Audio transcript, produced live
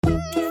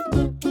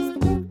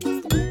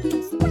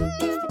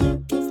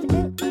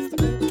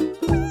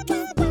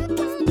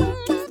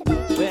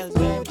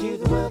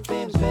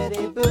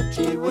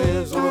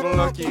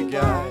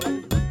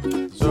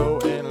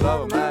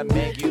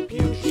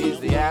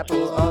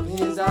of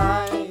his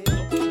eyes.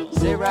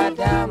 Sit right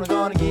down, we're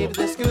gonna give you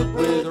the scoop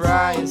with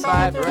Ryan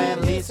Pfeiffer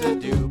and Lisa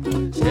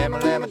Doop.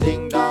 Stammer,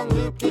 ding dong,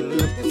 loop de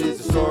loop. This is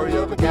the story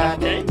of a guy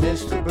named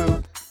Mr.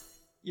 Boop.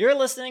 You're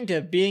listening to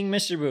Being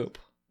Mr. Boop.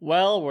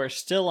 Well, we're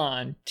still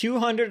on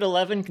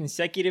 211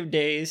 consecutive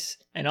days,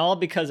 and all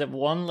because of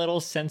one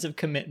little sense of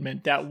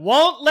commitment that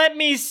won't let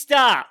me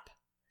stop.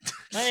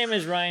 My name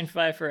is Ryan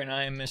Pfeiffer, and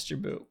I am Mr.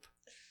 Boop.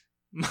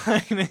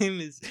 My name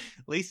is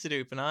Lisa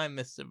Doop, and I'm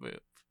Mr. Boop.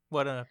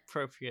 What an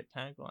appropriate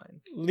tagline.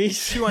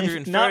 Lisa,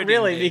 230 not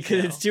really, days because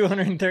now. it's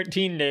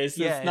 213 days,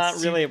 so Yeah, it's not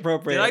it's really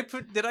appropriate.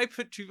 Did I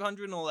put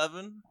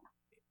 211?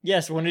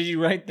 Yes, when did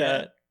you write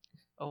that?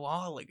 A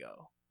while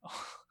ago.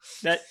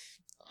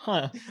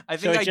 Huh. I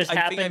So think it just I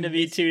think happened I to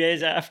be 2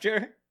 days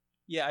after?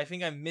 Yeah, I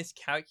think I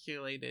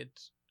miscalculated.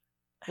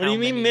 What do you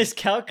mean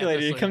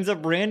miscalculated? It episodes. comes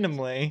up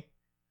randomly.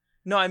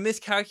 No, I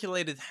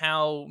miscalculated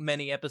how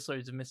many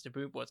episodes of Mr.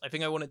 Boop was. I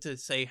think I wanted to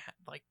say,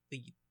 like,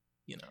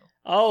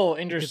 Oh,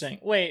 interesting.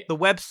 Wait. the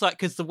website,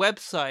 because the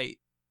website,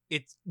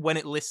 it's when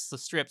it lists the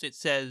strips, it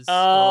says,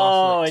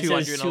 Oh, it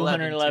says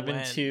 211 211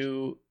 to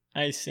to...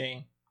 I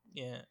see.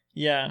 Yeah.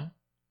 Yeah.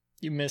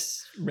 You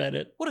misread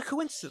it. What a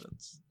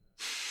coincidence.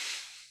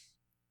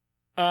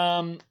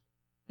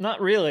 Not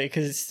really,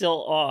 because it's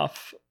still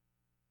off.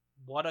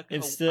 What a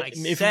It's coincidence.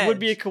 still, if it would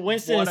be a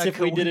coincidence if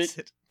we did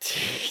it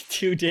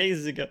 2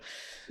 days ago.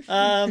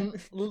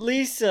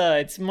 Lisa,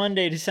 it's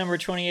Monday, December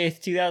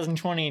 28th,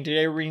 2020, and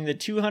today we're reading the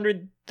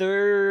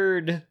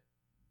 203rd...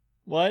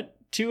 What?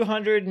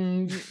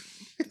 230'd?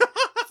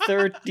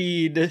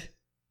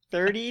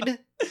 30'd?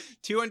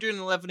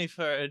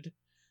 211th.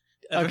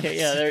 Okay,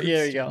 yeah,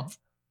 there you go.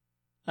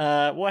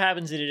 What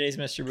happens in today's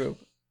Mr.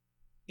 Boop?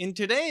 In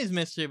today's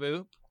Mr.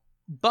 Boop,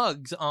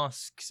 Bugs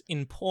asks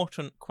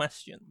important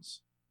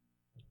questions.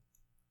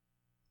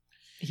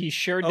 He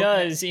sure Okay.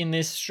 does in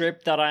this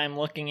strip that I'm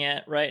looking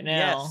at right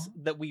now. Yes,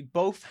 that we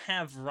both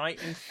have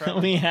right in front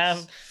of We us.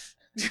 have...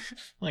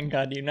 My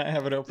God, do you not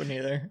have it open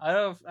either?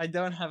 I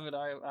don't have it.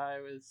 I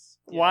was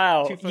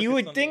Wow, too focused you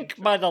would on the think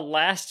intro. by the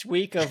last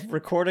week of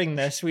recording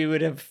this, we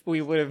would have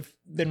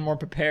been more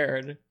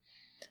prepared.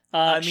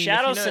 I mean,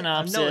 Shadow if you know,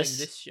 I'm knowing synopsis.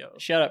 this show.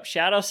 Shut up.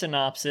 Shadow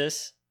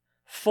synopsis.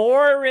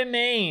 4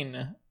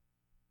 remain.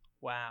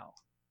 Wow.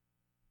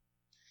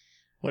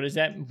 What is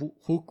that?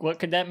 What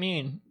could that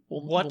mean?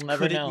 What we'll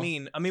never could know. it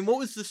mean? I mean, what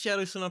was the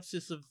shadow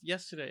synopsis of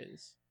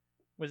yesterday's?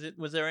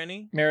 Was there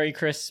any? Merry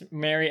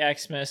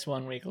Xmas,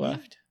 1 week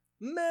left.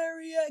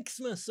 Merry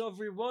Xmas,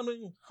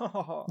 everyone! Ha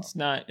ha ha. It's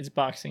not. It's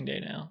Boxing Day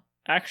now.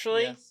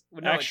 Actually, Yes.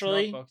 Well, no,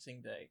 actually, it's not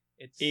Boxing Day.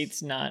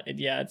 it's not.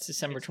 It's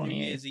December it's New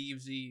 28th.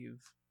 Year's Eve.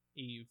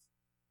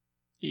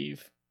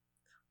 Eve.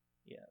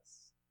 Yes.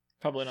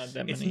 Probably not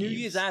that many. It's New Eves.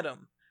 Year's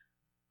Adam.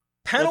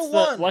 Panel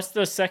 1. What's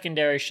the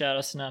secondary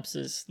shadow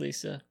synopsis,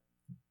 Lisa?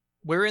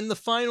 We're in the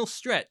final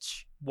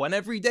stretch. One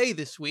every day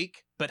this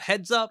week, but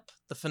heads up,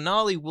 the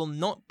finale will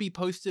not be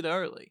posted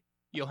early.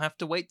 You'll have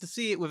to wait to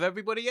see it with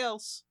everybody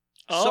else.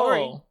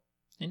 Sorry. Oh,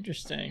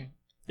 interesting.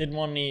 Didn't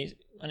want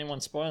anyone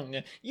spoiling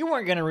it. You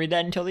weren't going to read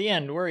that until the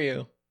end, were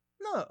you?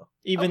 No.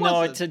 Even I though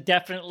wasn't. it's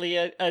definitely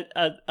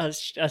a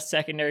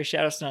secondary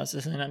shadow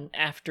synopsis and an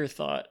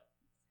afterthought.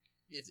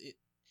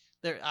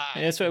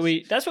 That's what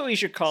we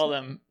should call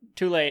them.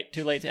 Too late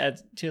to add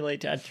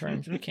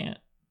terms. We can't.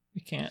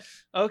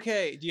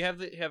 Okay, do you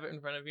have it in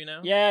front of you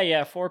now?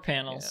 Yeah, 4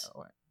 panels. Yeah,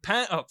 all right.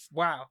 Oh,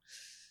 wow.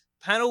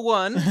 Panel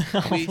 1,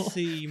 we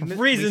see...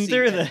 Reason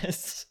through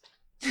this.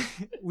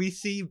 We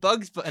see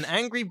an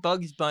angry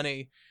Bugs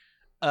Bunny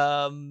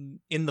in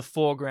the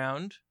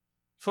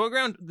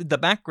the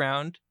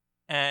background,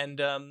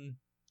 and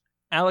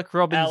Alec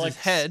Robbins' Alex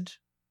head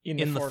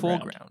in the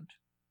foreground.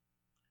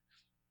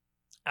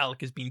 Alec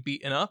has been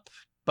beaten up.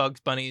 Bugs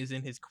Bunny is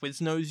in his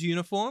Quiznos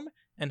uniform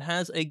and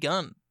has a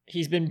gun.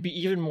 He's been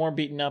even more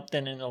beaten up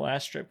than in the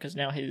last strip because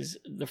now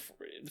the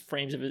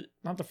frames of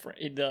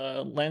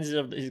the lenses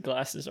of his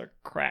glasses are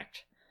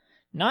cracked,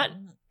 not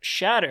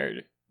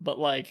shattered, but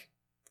like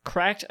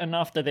cracked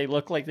enough that they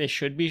look like they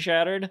should be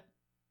shattered.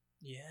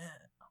 Yeah.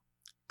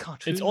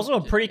 It's also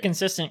a pretty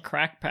consistent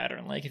crack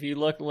pattern. Like if you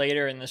look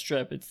later in the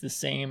strip, it's the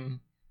same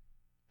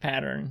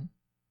pattern.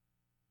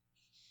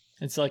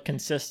 It's like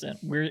consistent,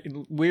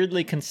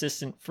 weirdly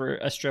consistent for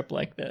a strip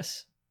like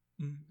this.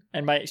 Mm.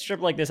 And by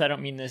strip like this, I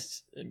don't mean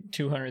this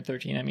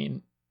 213. I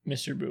mean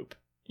Mr. Boop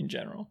in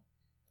general.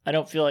 I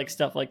don't feel like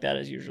stuff like that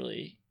is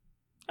usually...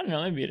 I don't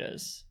know, maybe it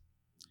is.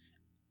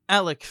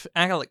 Alex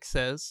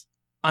says,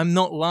 "I'm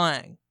not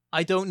lying.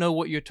 I don't know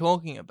what you're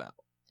talking about."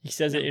 He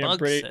says it And in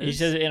Bugs he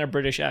says it in a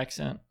British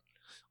accent.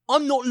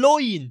 "I'm not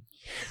lying.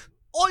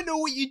 I don't know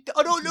what you're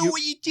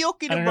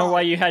talking about." I don't know why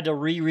you had to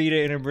reread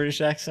it in a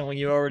British accent when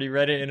you already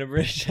read it in a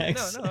British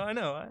accent. No, I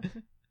know.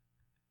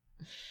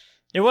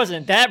 It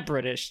wasn't that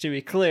British, to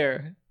be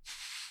clear.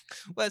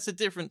 Well, it's a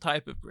different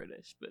type of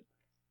British, but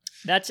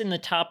That's in the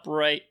top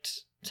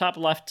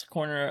left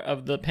corner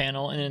of the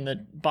panel, and in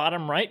the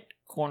bottom right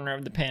corner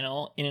of the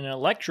panel, in an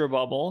electro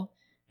bubble,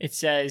 it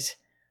says,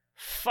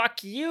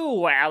 "Fuck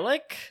you,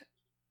 Alec."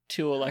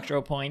 2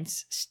 electro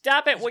points.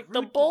 "Stop it with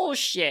the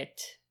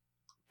bullshit."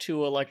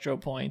 2 electro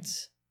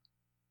points.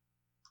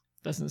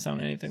 Doesn't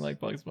sound anything like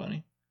Bugs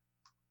Bunny.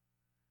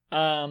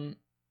 But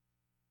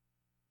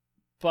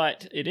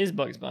it is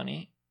Bugs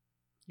Bunny.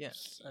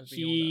 Yes. as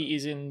we all He know.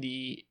 is in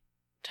the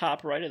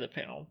top right of the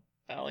panel.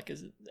 Alec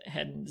is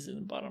head is in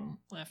the bottom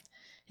left.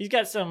 He's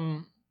got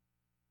some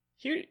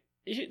here.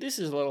 This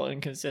is a little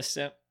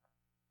inconsistent.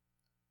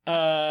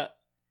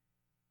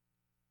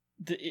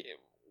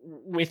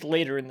 With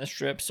later in the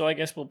strip, so I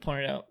guess we'll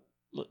point it out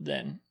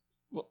then.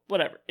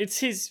 Whatever. It's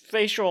his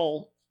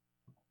facial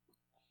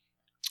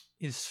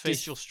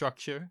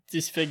structure.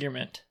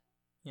 disfigurement.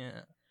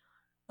 Yeah.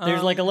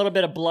 There's like a little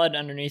bit of blood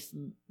underneath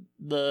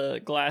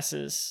the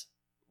glasses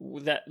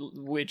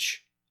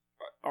which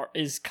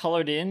is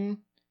colored in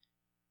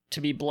to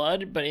be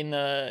blood, but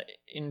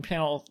in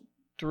panel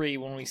 3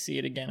 when we see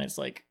it again, it's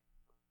like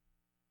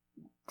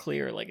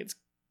clear, like it's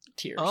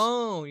tears.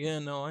 Oh yeah,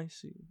 no, I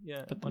see.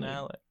 Yeah, But on then-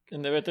 Alec.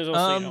 And there's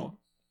also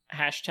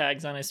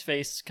hashtags on his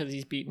face because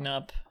he's beaten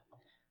up. A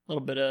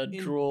little bit of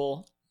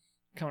drool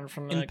coming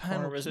from the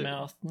corner of his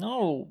mouth.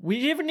 No,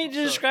 we even need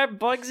to describe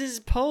Bugs'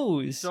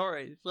 pose.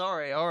 Sorry.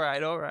 All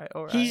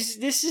right. He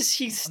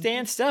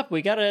stanced up.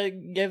 We gotta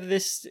give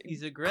this.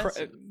 He's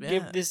aggressive.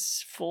 Give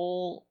this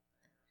full.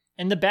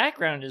 And the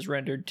background is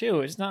rendered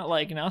too. It's not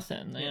like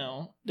nothing. You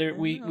know,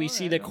 we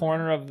see the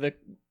corner of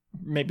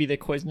maybe the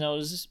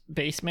Quiznos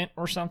basement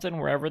or something,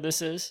 wherever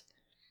this is.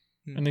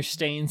 And there's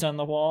stains on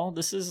the wall.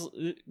 This is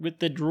with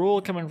the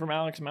drool coming from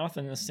Alec's mouth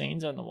and the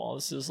stains on the wall.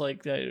 This is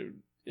like those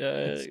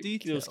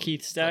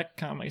Keith Stack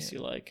comics you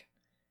like.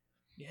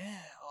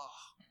 Yeah,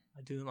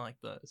 I do like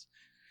those.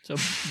 So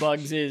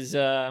Bugs is he's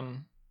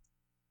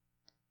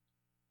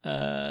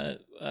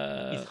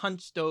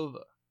hunched over.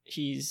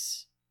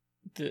 He's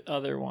the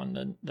other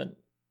one.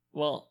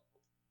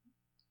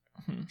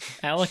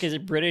 Alec is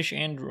British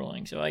and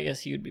drooling, so I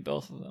guess he would be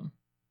both of them.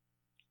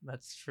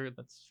 That's true.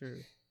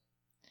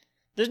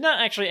 There's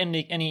not actually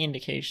any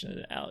indication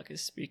that Alec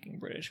is speaking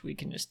British. We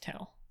can just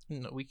tell.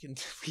 No, we can.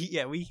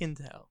 We can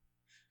tell.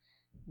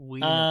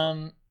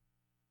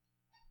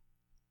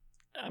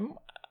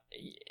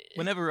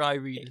 Whenever I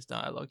read his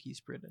dialogue, he's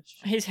British.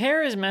 His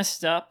hair is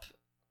messed up.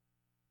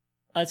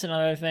 That's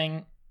another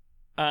thing,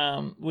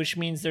 which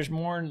means there's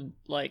more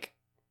like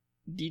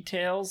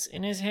details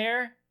in his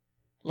hair,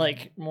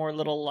 like more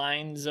little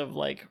lines of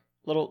like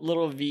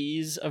little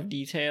V's of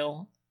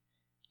detail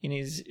in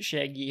his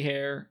shaggy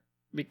hair.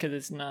 Because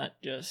it's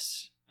not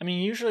just... I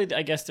mean, usually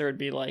I guess there would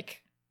be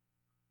like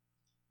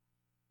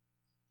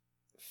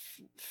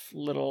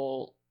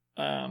little...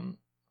 there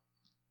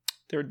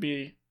would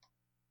be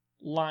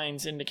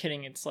lines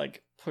indicating it's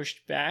like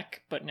pushed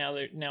back, but now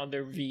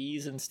they're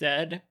V's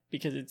instead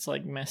because it's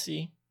like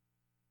messy.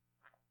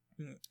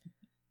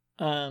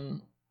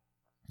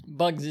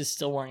 Bugs is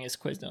still wearing his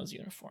Quiznos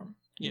uniform.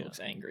 He looks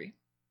angry.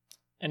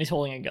 And he's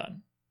holding a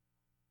gun.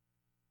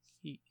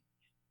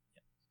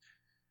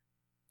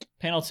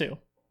 Panel 2.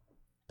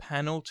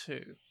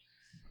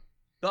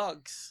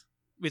 Bugs.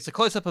 It's a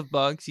close-up of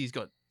Bugs. He's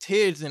got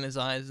tears in his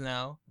eyes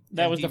now.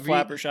 That was the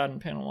flapper shot in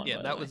panel 1.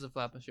 Yeah, that was the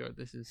flapper shot.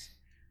 This is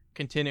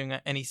continuing.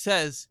 And he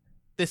says,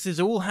 "This has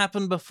all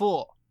happened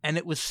before, and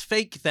it was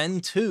fake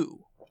then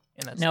too."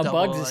 And that's now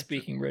Bugs is electric.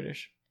 speaking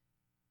British.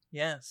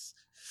 Yes.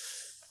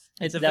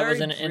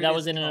 That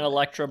was in an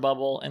electro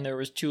bubble, and there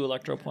was 2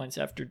 electro points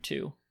after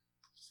 2.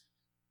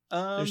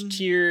 There's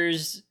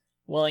tears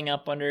welling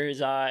up under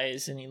his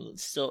eyes, and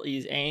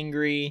he's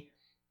angry.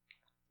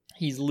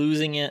 He's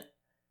losing it.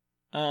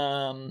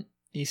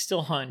 He's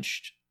still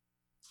hunched.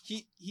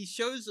 He's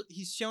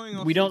showing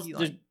off.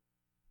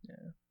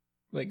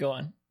 Wait, go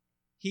on.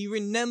 He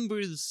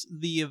remembers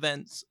the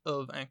events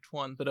of Act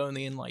 1, but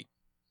only in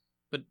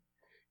but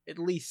at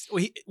least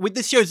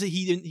this shows that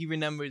he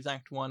remembers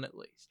Act 1 at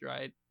least,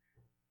 right?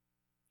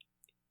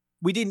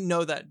 We didn't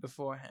know that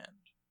beforehand.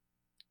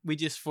 We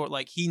just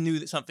thought he knew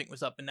that something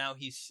was up, and now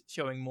he's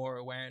showing more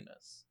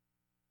awareness.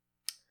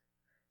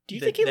 Do you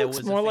think he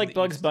looks more like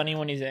Bugs Bunny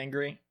when he's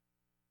angry?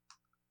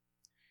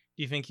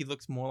 Do you think he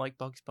looks more like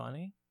Bugs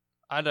Bunny?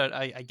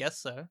 I guess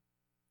so.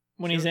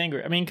 When he's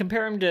angry. I mean,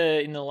 compare him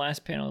to in the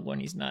last panel when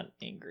he's not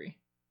angry.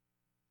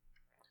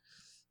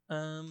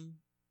 I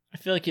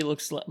feel like he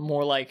looks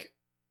more like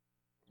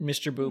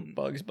Mr. Boop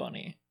Bugs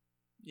Bunny.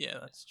 Yeah,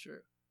 that's true.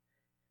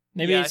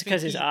 Maybe it's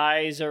because his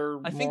eyes are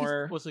more... I think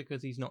it's also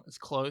because he's not as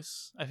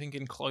close. I think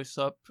in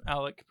close-up,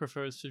 Alec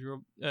prefers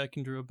to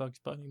can draw Bugs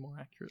Bunny more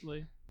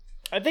accurately.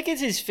 I think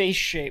it's his face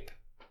shape.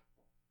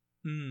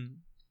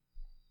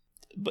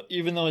 But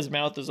even though his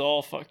mouth is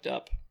all fucked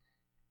up,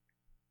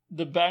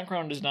 the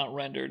background is not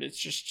rendered. It's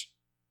just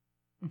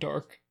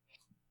dark.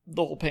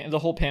 The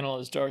whole panel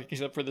is dark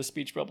except for the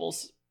speech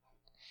bubbles.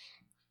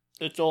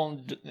 It's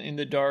all in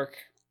the dark.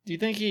 Do you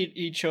think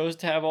he chose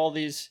to have all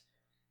these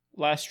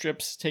last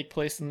strips take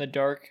place in the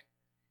dark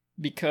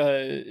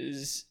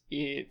because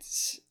it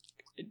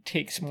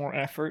takes more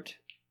effort?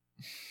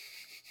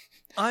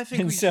 I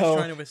think and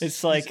so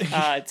it's like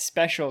it's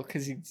special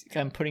because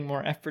I'm putting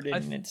more effort in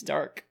and it's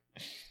dark.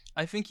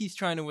 I think he's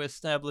trying to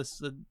establish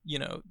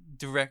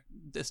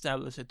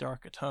establish a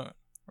darker tone,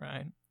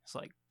 right? it's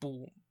like,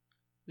 boom,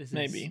 this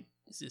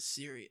is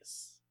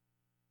serious.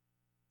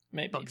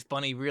 Maybe. Bugs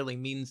Bunny really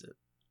means it.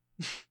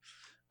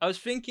 I was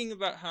thinking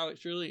about how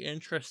it's really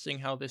interesting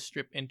how this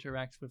strip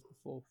interacts with the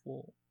full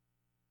fall.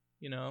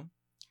 You know?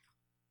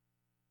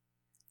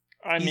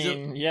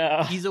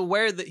 He's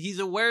aware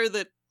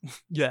that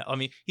yeah, I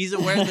mean, he's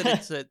aware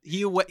that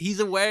he's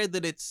aware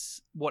that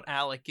it's what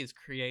Alec is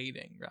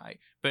creating, right?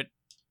 But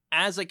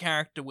as a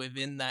character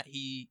within that,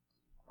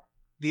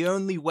 the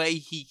only way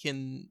he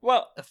can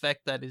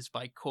affect that is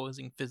by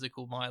causing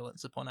physical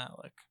violence upon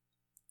Alec.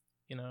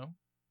 You know?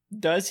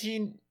 Is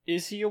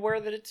he aware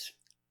that it's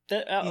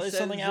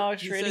something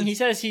Alec's creating? He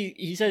says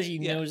he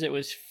knows it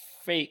was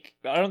fake.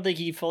 But I don't think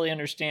he fully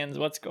understands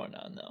what's going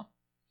on though.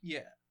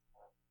 Yeah.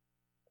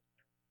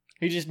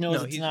 He just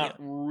knows it's not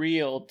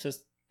real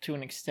to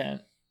an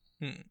extent.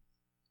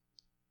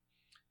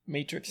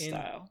 Matrix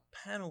style.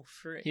 Panel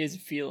 3. He has a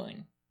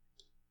feeling.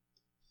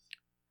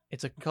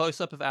 It's a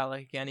close-up of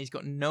Alec again. He's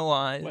got no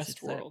eyes.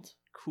 Westworld.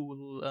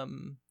 Cool,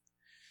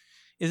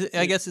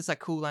 I guess it's that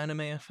cool anime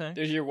effect.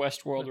 There's your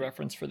Westworld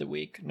reference for the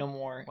week. No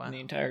more in the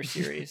entire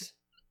series.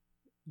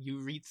 You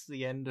reached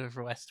the end of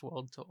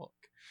Westworld talk.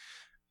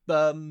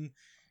 I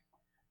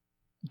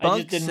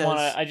just didn't want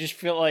to. I just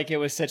feel like it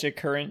was such a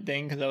current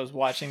thing because I was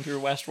watching through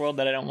Westworld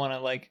that I don't want to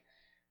like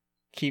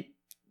keep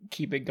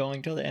it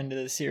going till the end of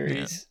the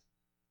series. Yeah.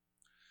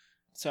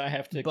 So I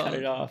have to cut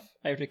it off.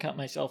 I have to cut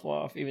myself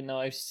off, even though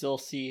I still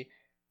see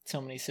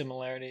so many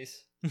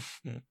similarities.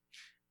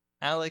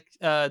 Alec,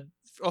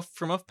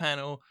 from off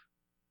panel,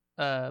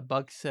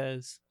 Bug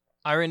says,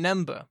 "I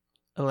remember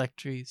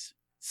Electries,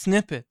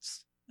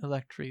 snippets,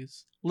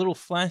 Electries, little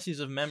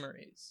flashes of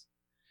memories."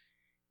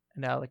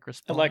 And Alec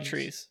responds,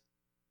 Electries.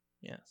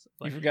 Yes.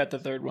 You forgot the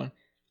third one.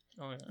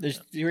 Oh, yeah, There's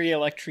 3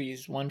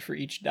 Electries, one for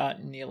each dot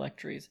in the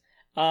Electries.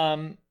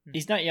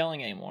 He's not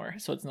yelling anymore,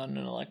 so it's not an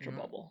Electro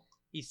bubble.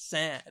 He's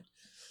sad.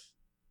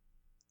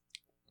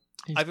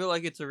 I feel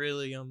like it's a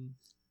really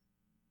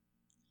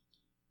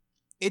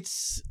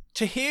it's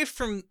to hear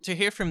from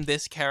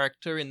this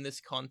character in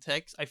this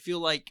context. I feel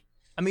like,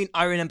 I mean,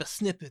 I remember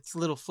snippets,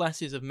 little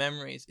flashes of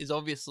memories is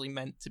obviously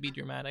meant to be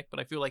dramatic, but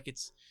I feel like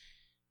it's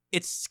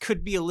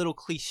could be a little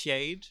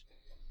cliched,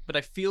 but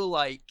I feel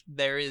like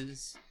there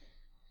is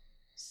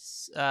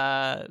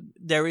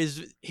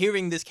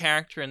hearing this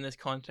character in this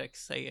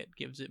context say it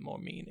gives it more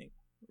meaning,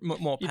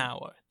 more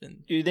power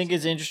than. Do you think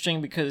it's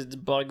interesting because it's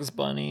Bugs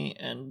Bunny,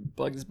 and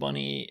Bugs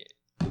Bunny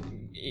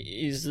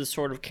is the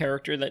sort of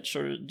character that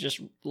sort of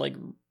just like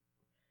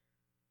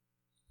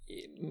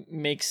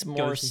makes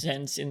more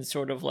sense in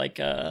sort of like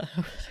a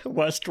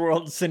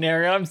Westworld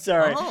scenario? I'm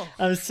sorry.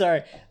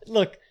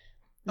 Look.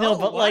 No,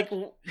 but what?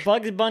 Like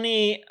Bugs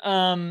Bunny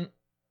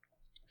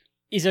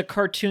is a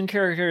cartoon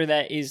character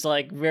that is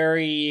like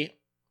very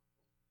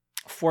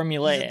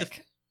formulaic.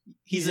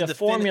 He's a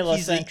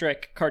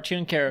formula-centric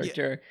cartoon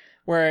character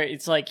where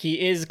it's like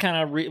he is kind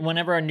of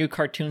whenever a new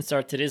cartoon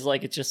starts, it is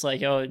like it's just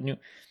like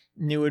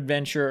new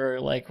adventure,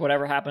 or like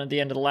whatever happened at the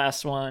end of the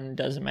last one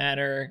doesn't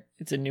matter.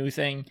 It's a new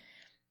thing.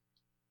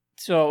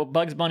 So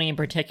Bugs Bunny in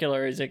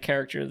particular is a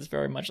character that's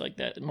very much like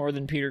that, more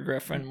than Peter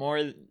Griffin,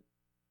 more.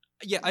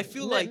 Yeah, I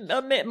feel like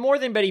more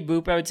than Betty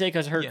Boop, I would say,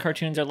 because her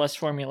cartoons are less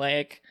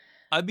formulaic.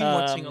 I've been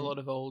watching a lot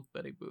of old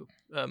Betty Boop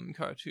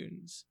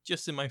cartoons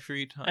just in my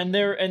free time, and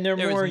they're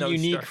more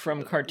unique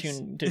from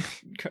cartoon to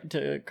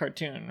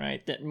cartoon,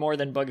 right? That more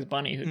than Bugs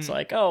Bunny, who's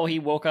like, oh, he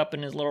woke up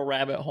in his little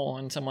rabbit hole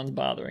and someone's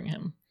bothering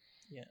him.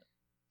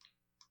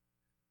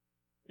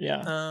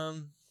 Yeah.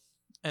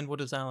 And what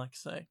does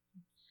Alex say?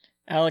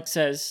 Alex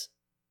says,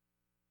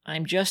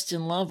 "I'm just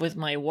in love with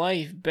my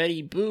wife,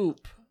 Betty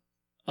Boop."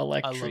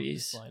 Electries. I love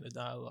this line of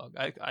dialogue.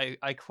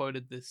 I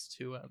quoted this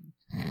to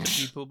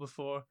people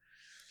before.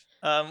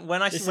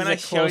 When I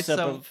showed some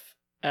of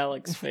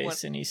Alex's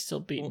face, and he's still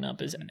beaten up.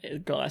 His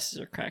glasses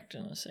are cracked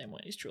in the same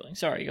way he's drooling.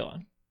 Sorry, go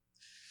on.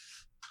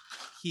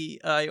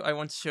 I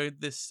once showed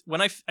this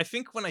when I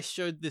think when I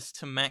showed this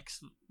to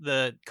Max,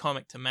 the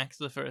comic to Max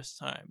the first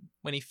time.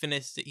 When he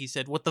finished it, he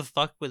said, "What the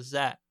fuck was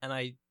that?" And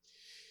I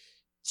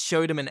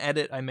showed him an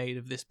edit I made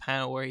of this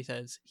panel where he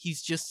says,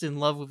 "He's just in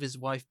love with his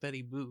wife,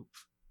 Betty Boop."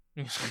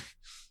 To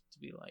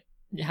be like,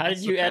 how did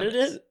you edit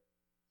it?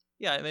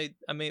 Yeah,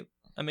 I made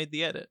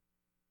the edit.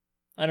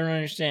 I don't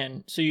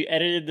understand. So you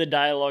edited the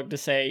dialogue to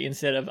say,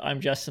 instead of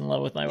 "I'm just in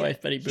love with my wife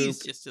Betty Boop,"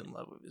 he's just in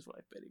love with his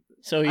wife Betty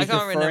Boop. So he's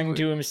referring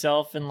to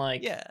himself in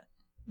like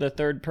the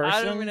third person.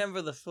 I don't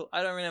remember the full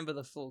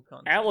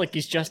context. Alec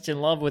is just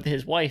in love with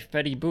his wife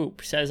Betty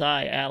Boop. Says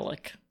I,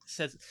 Alec.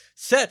 Says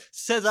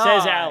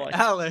Alec.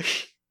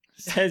 Alec.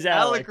 Says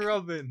Alec. Alec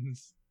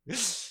Robbins.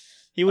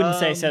 He wouldn't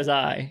say "says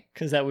I,"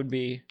 because that would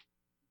be.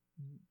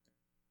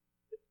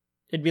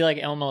 It'd be like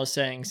Elmo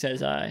saying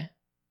 "says I."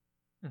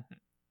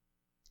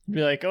 It'd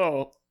be like,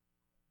 oh,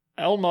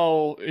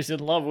 Elmo is in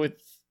love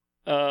with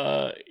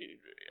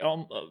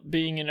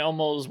being in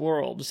Elmo's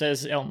world.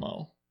 Says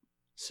Elmo.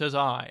 Says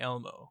I,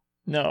 Elmo.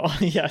 No,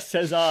 yeah,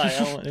 says I.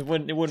 Elmo. It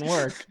wouldn't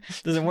work.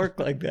 It doesn't work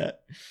like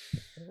that.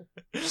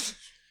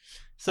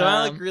 So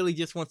Alec really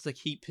just wants to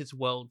keep his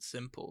world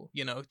simple,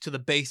 to the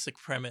basic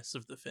premise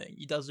of the thing.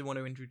 He doesn't want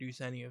to introduce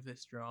any of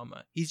this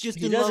drama. He's just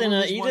he doesn't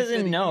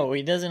know.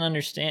 He doesn't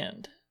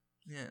understand.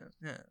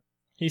 Yeah.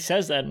 He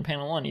says that in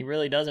panel 1. He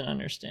really doesn't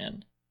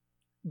understand.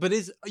 But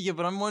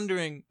I'm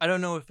wondering. I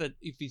don't know if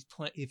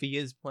he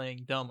is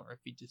playing dumb or if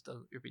he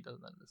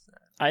doesn't understand.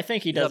 I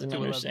think he doesn't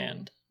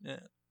understand. Yeah,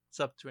 it's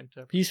up to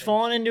interpretation. He's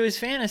fallen into his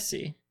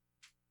fantasy.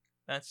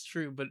 That's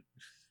true, but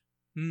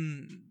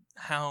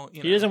how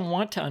he doesn't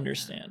want to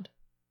understand.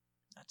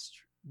 That's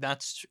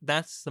true.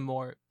 That's the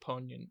more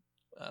poignant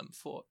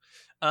thought.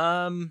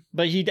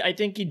 But I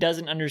think he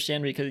doesn't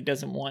understand because he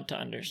doesn't want to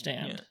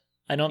understand. Yeah.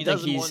 I don't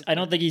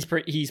think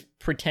he's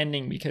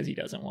pretending because he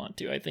doesn't want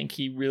to. I think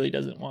he really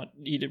doesn't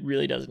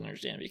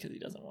understand because he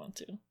doesn't want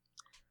to.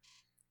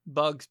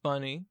 Bugs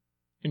Bunny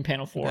in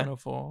panel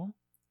 4.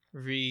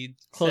 Reed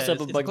close up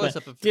of Bugs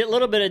Bunny. A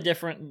little bit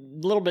different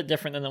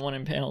than the one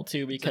in panel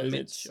 2 because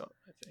it's shot,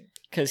 I think.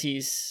 Because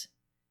he's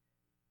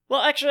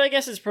actually I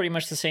guess it's pretty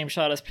much the same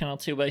shot as panel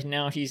 2, but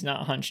now he's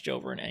not hunched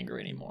over and angry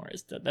anymore.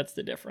 That's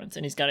the difference.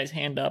 And he's got his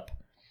hand up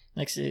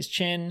next to his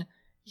chin.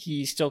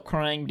 He's still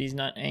crying, but he's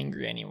not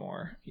angry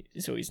anymore.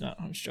 So he's not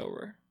hunched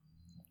over.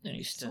 And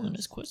he's still in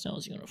his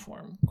Quiznos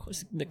uniform.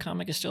 The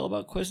comic is still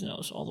about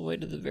Quiznos all the way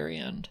to the very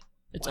end.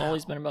 It's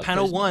always been about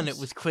panel Quiznos. 1, it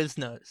was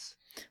Quiznos.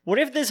 What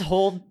if this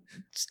whole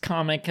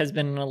comic has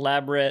been an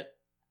elaborate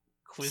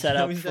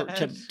setup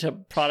to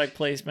product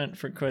placement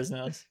for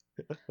Quiznos?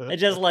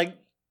 It's just like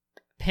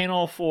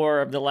panel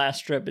 4 of the last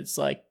strip. It's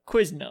like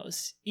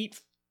Quiznos.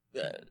 Eat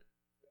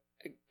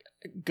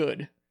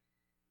good.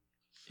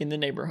 In the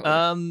neighborhood.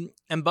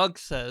 And Bug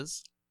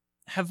says,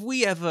 have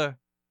we ever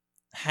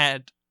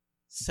had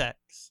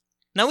sex?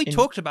 Now, we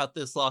talked about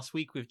this last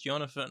week with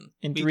Jonathan.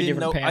 In 3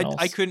 different panels.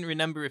 I couldn't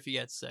remember if he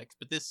had sex,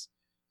 but this,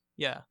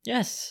 yeah.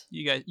 Yes.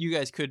 You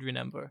guys could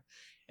remember.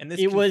 And this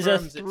it was a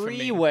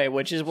 3-way,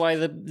 which is why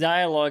the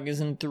dialogue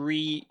is in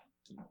 3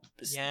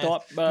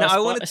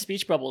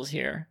 speech bubbles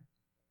here.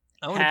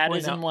 Had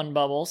is in one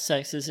bubble,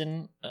 sex is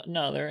in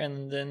another,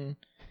 and then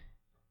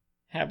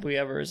have we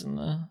ever is in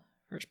the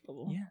first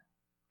bubble. Yeah.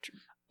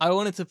 I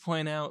wanted to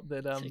point out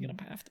that taking up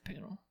half the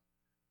panel.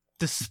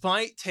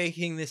 Despite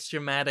taking this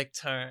dramatic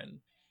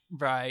turn,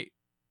 right,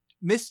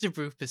 Mr.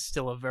 Boop is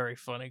still a very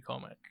funny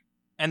comic,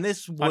 and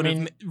this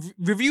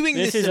reviewing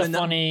this is in a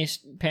funny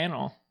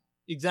panel.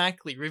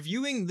 Exactly,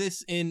 reviewing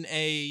this in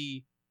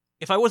a.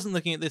 If I wasn't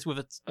looking at this with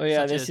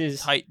a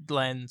tight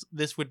lens,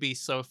 this would be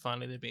so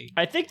funny to me.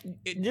 I think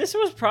this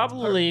was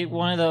probably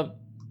one of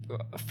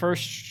the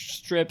first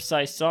strips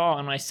I saw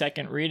on my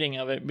second reading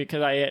of it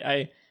because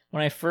I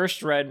when I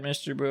first read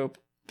Mr. Boop,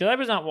 because I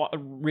was not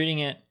reading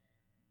it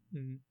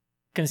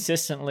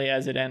consistently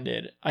as it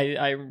ended,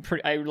 I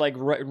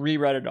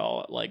reread it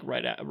all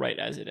right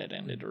as it had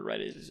ended or right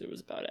as it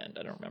was about to end.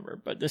 I don't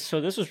remember, but this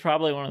was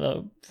probably one of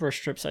the first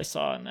strips I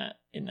saw in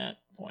that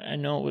point. I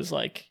know it was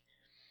like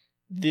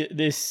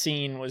this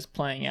scene was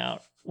playing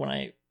out when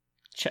I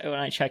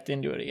checked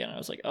into it again. I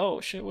was like, oh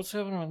shit, what's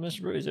happening with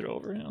Mr. Boop? Is it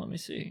over? Let me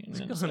see. And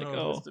then it's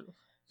like,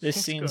 this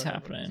scene's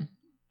happening.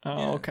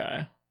 Oh,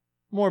 okay.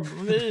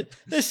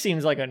 This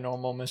seems like a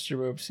normal Mr.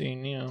 Boop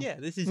scene, Yeah,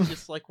 this is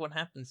just like what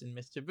happens in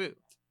Mr. Boop.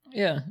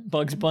 Yeah,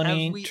 Bugs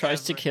Bunny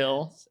tries to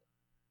kill.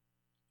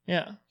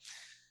 Yeah.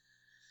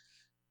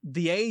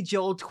 The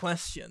age-old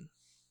question.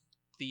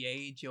 What's the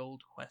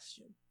age-old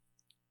question?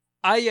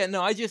 I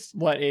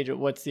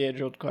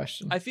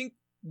think,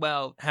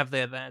 have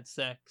they ever had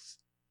sex?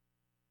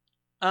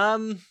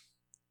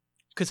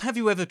 Because have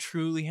you ever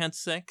truly had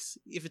sex?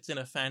 If it's in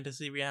a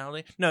fantasy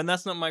reality, no, and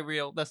that's not my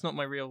real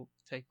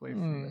takeaway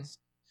from this.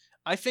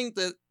 I think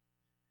that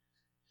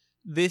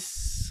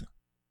this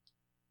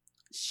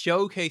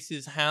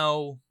showcases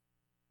how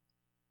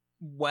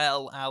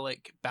well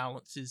Alec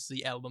balances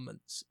the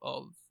elements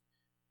of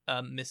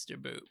Mr.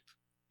 Boop.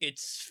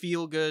 It's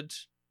feel good.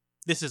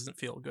 This isn't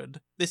feel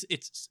good.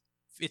 It's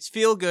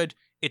feel good.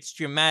 It's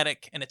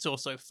dramatic, and it's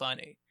also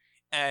funny.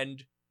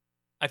 And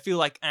I feel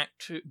like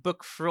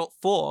book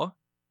 4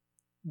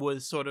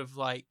 was sort of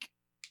like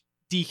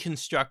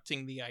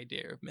deconstructing the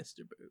idea of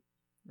Mr. Boop,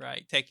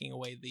 right? Taking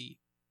away the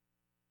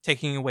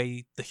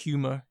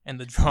humor and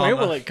the drama. Where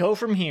will it go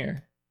from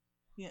here?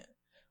 Yeah.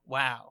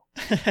 Wow.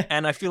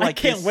 And I feel like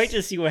I can't wait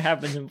to see what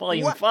happens in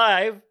volume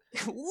 5.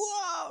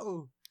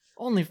 Whoa!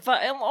 Only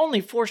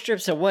 4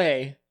 strips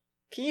away.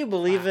 Can you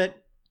believe it?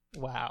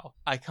 Wow.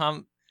 I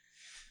can't.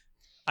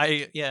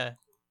 Yeah.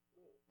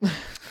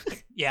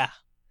 Yeah.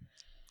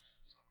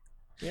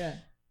 Yeah.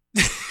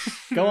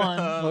 Go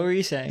on. What were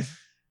you saying?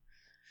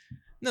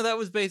 No, that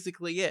was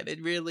basically it.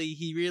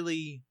 He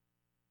really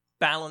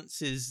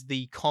balances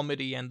the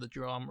comedy and the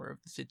drama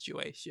of the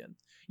situation.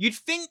 You'd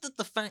think that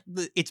the fact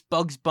that it's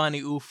Bugs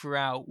Bunny all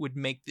throughout would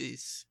make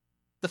this...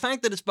 The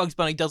fact that it's Bugs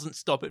Bunny doesn't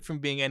stop it from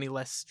being any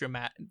less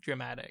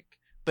dramatic.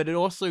 But it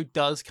also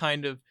does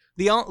kind of...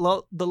 The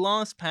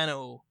last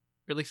panel,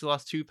 or at least the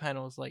last 2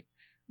 panels, like,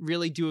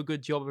 really do a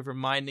good job of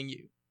reminding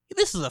you,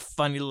 this is a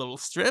funny little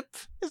strip,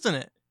 isn't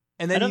it?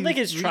 And then I don't think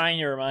it's trying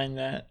to remind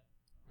that.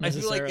 I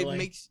feel like it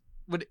makes...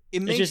 But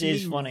it It makes just me,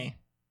 is funny.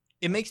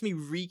 It makes me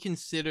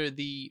reconsider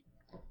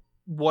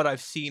what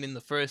I've seen in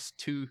the first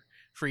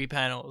 2-3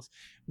 panels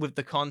with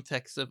the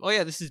context of, oh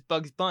yeah, this is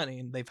Bugs Bunny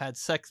and they've had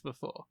sex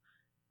before.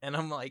 And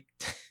I'm like,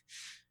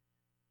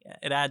 yeah,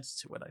 it adds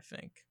to it, I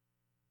think.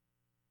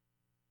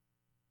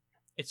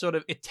 It's sort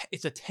of,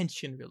 it's a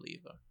tension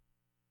reliever.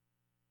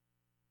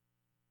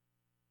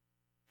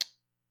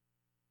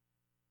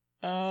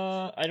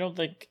 I don't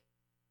think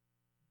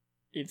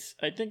it's.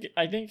 I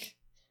think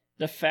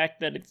the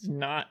fact that it's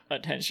not a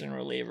tension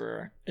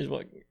reliever is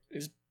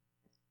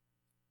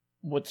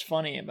what's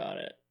funny about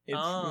it.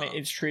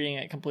 It's treating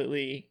it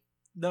completely.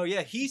 No,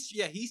 yeah, he's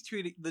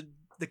treating the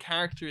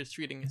character is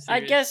treating it I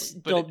seriously. guess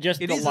but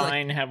the is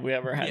line "Have we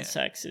ever had yeah.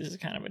 sex?" is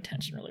kind of a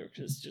tension reliever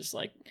because it's just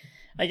like,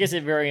 I guess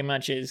it very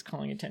much is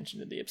calling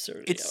attention to the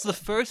absurdity. It's of the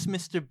it. first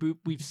Mr. Boop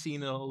we've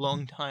seen in a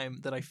long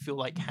time that I feel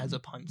like has a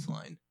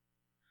punchline.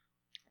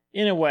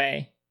 In a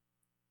way.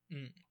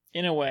 Mm.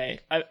 In a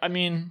way. I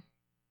mean,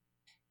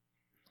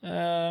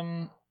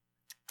 I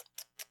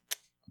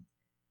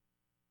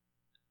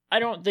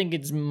don't think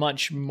it's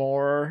much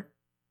more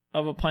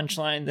of a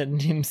punchline than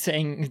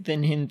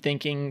him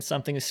thinking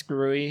something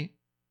screwy.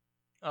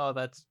 Oh,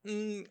 that's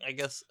I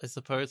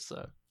suppose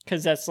so.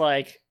 Because that's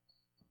like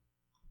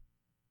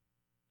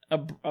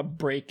a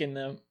break in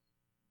the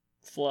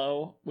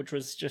flow, which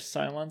was just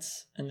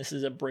silence, and this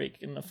is a break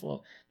in the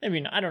flow. Maybe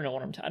not, I don't know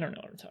what I'm talking.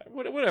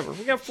 Whatever.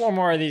 We got 4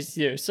 more of these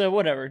to do, so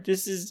whatever.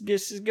 This is good.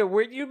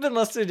 You've been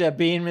listening to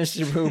Being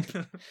Mr.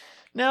 Boop,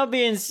 now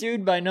being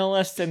sued by no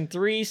less than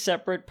 3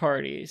 separate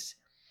parties.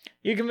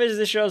 You can visit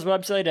the show's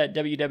website at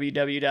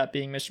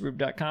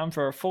www.beingmrboop.com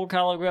for our full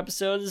catalog of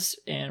episodes,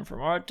 and for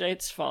more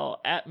updates,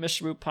 follow at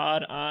Mr. Boop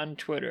Pod on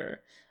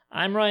Twitter.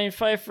 I'm Ryan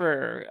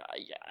Pfeiffer,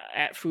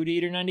 at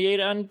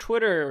FoodEater98 on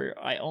Twitter.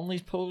 I only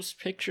post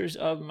pictures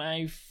of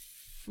my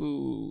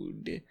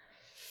food.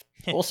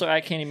 Also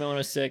at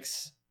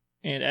Candyman106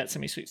 and at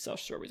Semi-Sweet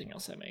Stuff for everything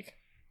else I make.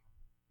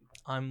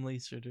 I'm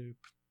Lisa Doop.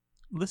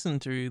 Listen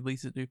to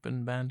Lisa Doop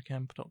and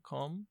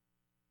Bandcamp.com.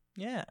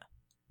 Yeah.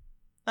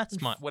 That's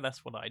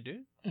what I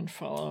do. And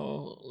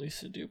follow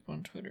Lisa Doop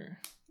on Twitter.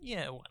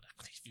 Yeah,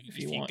 if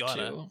you want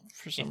to,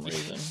 for some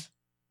reason.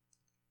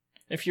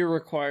 If you're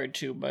required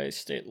to by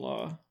state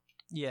law.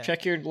 Yeah.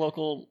 Check your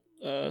local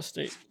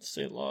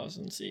state laws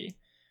and see.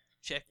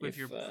 Check with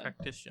your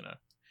practitioner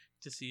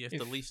to see if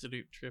the Lisa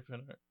Doop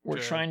tripping. We're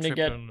trying to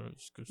get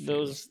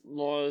those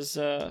laws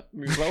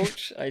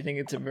revoked. I think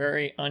it's a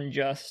very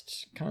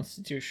unjust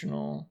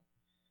constitutional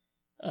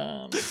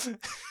I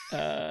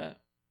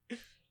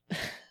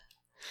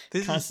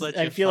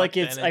feel like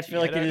it is huh? I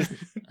feel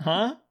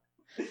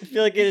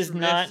like it is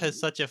not has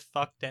such a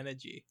fucked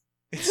energy.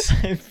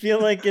 I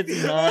feel like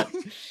it's not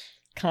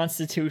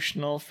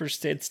constitutional for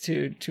states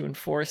to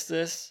enforce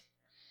this.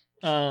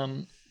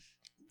 So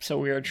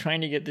we are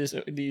trying to get these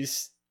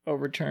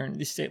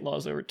state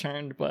laws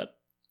overturned, but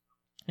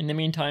in the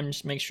meantime,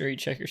 just make sure you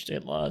check your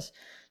state laws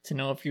to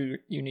know if you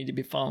need to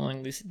be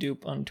following Lisa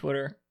Doop on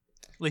Twitter.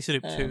 Lisa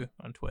Doop 2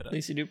 on Twitter.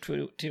 Lisa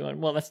Doop 2 on,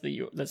 well, that's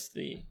the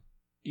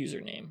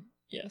username.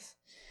 Yes.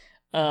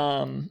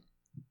 But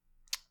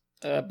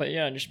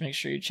yeah, just make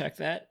sure you check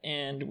that,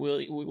 and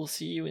we will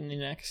see you in the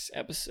next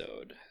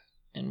episode,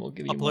 and we'll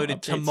give you more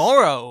updates,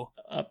 tomorrow.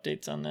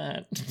 Updates on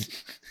that.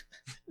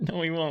 No,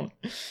 we won't.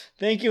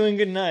 Thank you and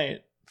good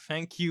night.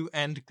 Thank you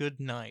and good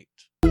night.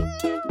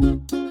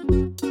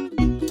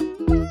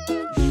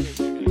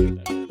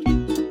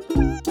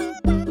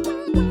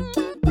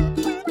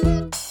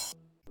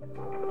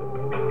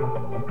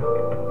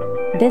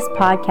 This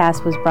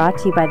podcast was brought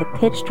to you by the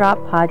Pitch Drop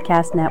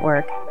Podcast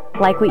Network.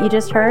 Like what you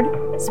just heard?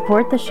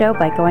 Support the show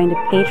by going to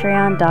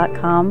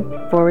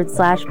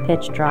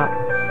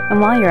patreon.com/pitchdrop. And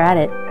while you're at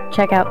it,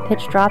 check out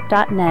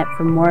pitchdrop.net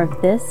for more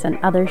of this and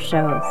other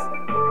shows.